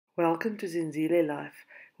Welcome to Zenzile Life,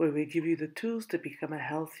 where we give you the tools to become a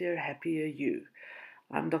healthier, happier you.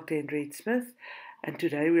 I'm Dr. Henriette Smith, and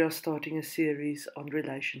today we are starting a series on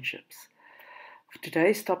relationships.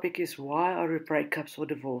 Today's topic is why are breakups or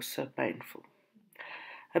divorce so painful?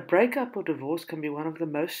 A breakup or divorce can be one of the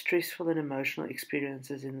most stressful and emotional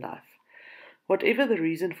experiences in life. Whatever the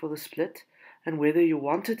reason for the split, and whether you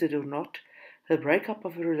wanted it or not, the breakup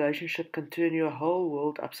of a relationship can turn your whole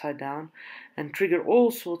world upside down and trigger all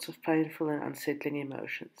sorts of painful and unsettling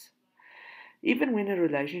emotions. Even when a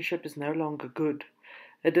relationship is no longer good,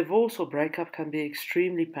 a divorce or breakup can be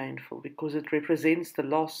extremely painful because it represents the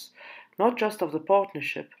loss not just of the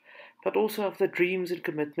partnership, but also of the dreams and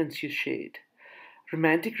commitments you shared.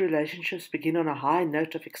 Romantic relationships begin on a high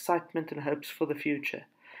note of excitement and hopes for the future.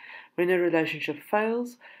 When a relationship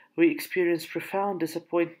fails, we experience profound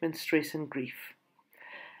disappointment, stress, and grief.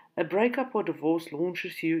 A breakup or divorce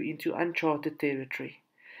launches you into uncharted territory.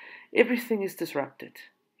 Everything is disrupted.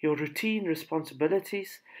 Your routine,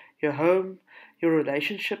 responsibilities, your home, your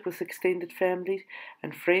relationship with extended family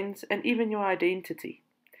and friends, and even your identity.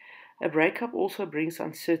 A breakup also brings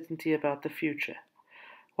uncertainty about the future.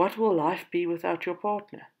 What will life be without your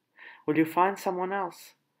partner? Will you find someone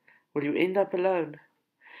else? Will you end up alone?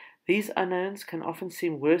 These unknowns can often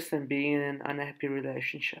seem worse than being in an unhappy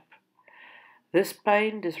relationship. This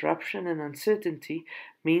pain, disruption, and uncertainty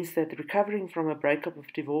means that recovering from a breakup or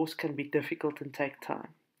divorce can be difficult and take time.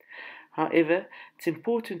 However, it's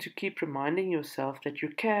important to keep reminding yourself that you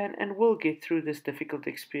can and will get through this difficult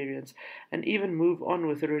experience and even move on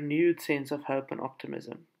with a renewed sense of hope and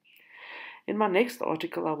optimism. In my next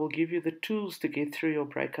article, I will give you the tools to get through your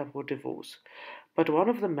breakup or divorce. But one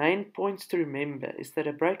of the main points to remember is that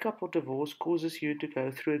a breakup or divorce causes you to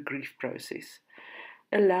go through a grief process.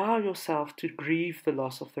 Allow yourself to grieve the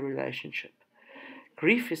loss of the relationship.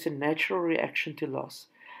 Grief is a natural reaction to loss,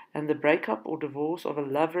 and the breakup or divorce of a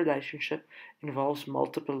love relationship involves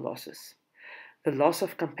multiple losses. The loss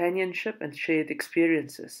of companionship and shared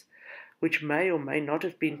experiences, which may or may not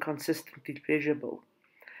have been consistently pleasurable.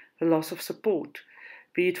 The loss of support,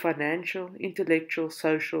 be it financial, intellectual,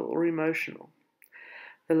 social, or emotional.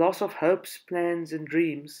 The loss of hopes, plans, and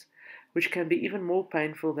dreams, which can be even more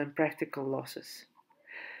painful than practical losses.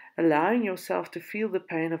 Allowing yourself to feel the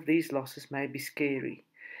pain of these losses may be scary.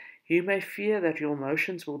 You may fear that your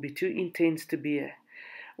emotions will be too intense to bear,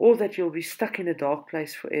 or that you'll be stuck in a dark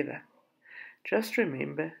place forever. Just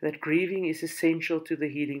remember that grieving is essential to the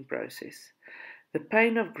healing process. The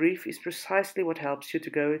pain of grief is precisely what helps you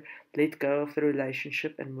to let go of the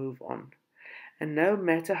relationship and move on. And no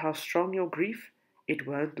matter how strong your grief, it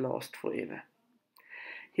won't last forever.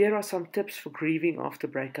 Here are some tips for grieving after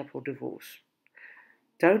breakup or divorce.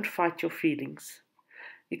 Don't fight your feelings.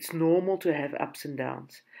 It's normal to have ups and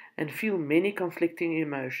downs and feel many conflicting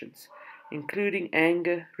emotions, including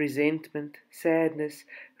anger, resentment, sadness,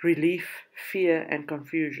 relief, fear, and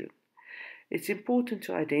confusion. It's important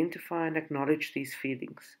to identify and acknowledge these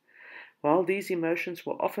feelings. While these emotions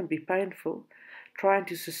will often be painful, trying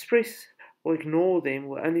to suppress or ignore them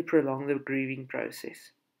will only prolong the grieving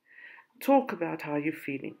process. Talk about how you're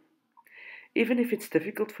feeling. Even if it's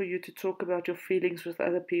difficult for you to talk about your feelings with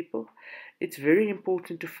other people, it's very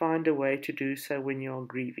important to find a way to do so when you are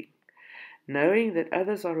grieving. Knowing that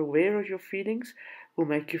others are aware of your feelings will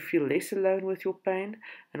make you feel less alone with your pain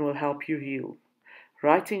and will help you heal.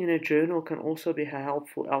 Writing in a journal can also be a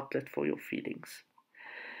helpful outlet for your feelings.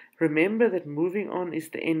 Remember that moving on is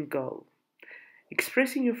the end goal.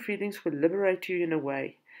 Expressing your feelings will liberate you in a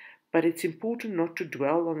way, but it's important not to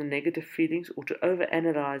dwell on the negative feelings or to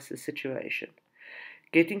overanalyze the situation.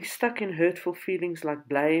 Getting stuck in hurtful feelings like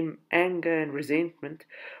blame, anger, and resentment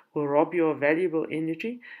will rob you of valuable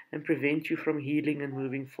energy and prevent you from healing and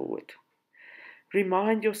moving forward.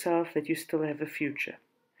 Remind yourself that you still have a future.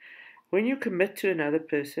 When you commit to another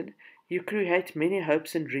person, you create many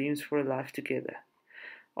hopes and dreams for a life together.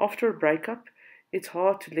 After a breakup, it's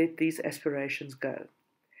hard to let these aspirations go.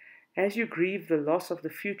 As you grieve the loss of the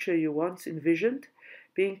future you once envisioned,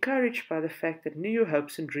 be encouraged by the fact that new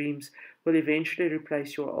hopes and dreams will eventually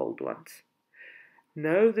replace your old ones.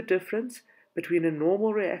 Know the difference between a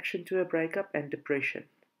normal reaction to a breakup and depression.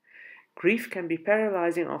 Grief can be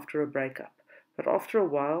paralyzing after a breakup, but after a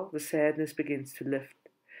while the sadness begins to lift.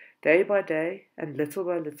 Day by day and little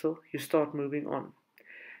by little you start moving on.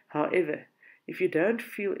 However, if you don't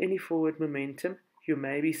feel any forward momentum, you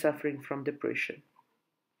may be suffering from depression.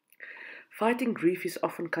 Fighting grief is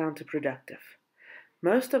often counterproductive.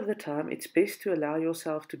 Most of the time, it's best to allow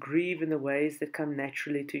yourself to grieve in the ways that come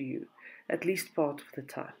naturally to you, at least part of the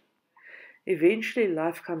time. Eventually,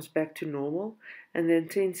 life comes back to normal and the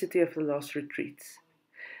intensity of the loss retreats.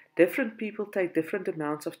 Different people take different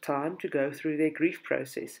amounts of time to go through their grief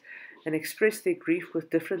process and express their grief with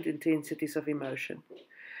different intensities of emotion.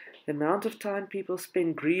 The amount of time people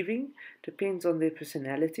spend grieving depends on their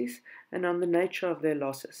personalities and on the nature of their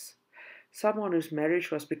losses. Someone whose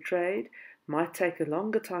marriage was betrayed might take a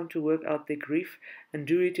longer time to work out their grief and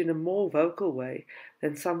do it in a more vocal way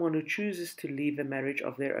than someone who chooses to leave a marriage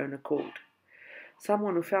of their own accord.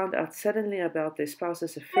 Someone who found out suddenly about their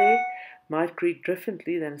spouse's affair might grieve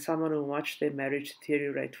differently than someone who watched their marriage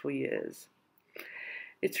deteriorate for years.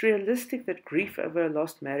 It's realistic that grief over a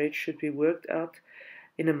lost marriage should be worked out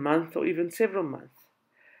in a month or even several months.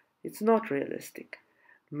 It's not realistic.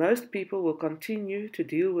 Most people will continue to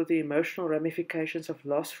deal with the emotional ramifications of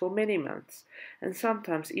loss for many months, and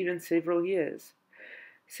sometimes even several years.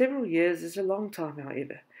 Several years is a long time,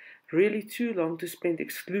 however, really too long to spend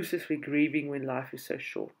exclusively grieving when life is so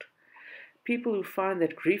short. People who find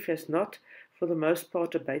that grief has not, for the most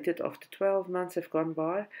part, abated after 12 months have gone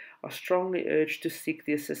by are strongly urged to seek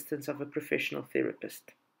the assistance of a professional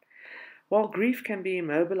therapist. While grief can be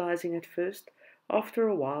immobilizing at first, after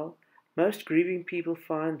a while, most grieving people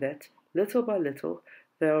find that, little by little,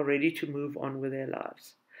 they are ready to move on with their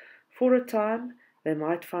lives. For a time, they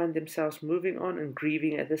might find themselves moving on and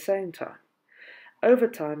grieving at the same time. Over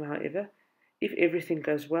time, however, if everything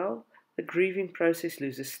goes well, the grieving process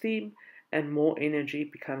loses steam and more energy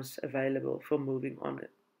becomes available for moving on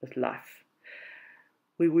with life.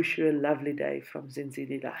 We wish you a lovely day from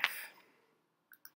Zenzile Life.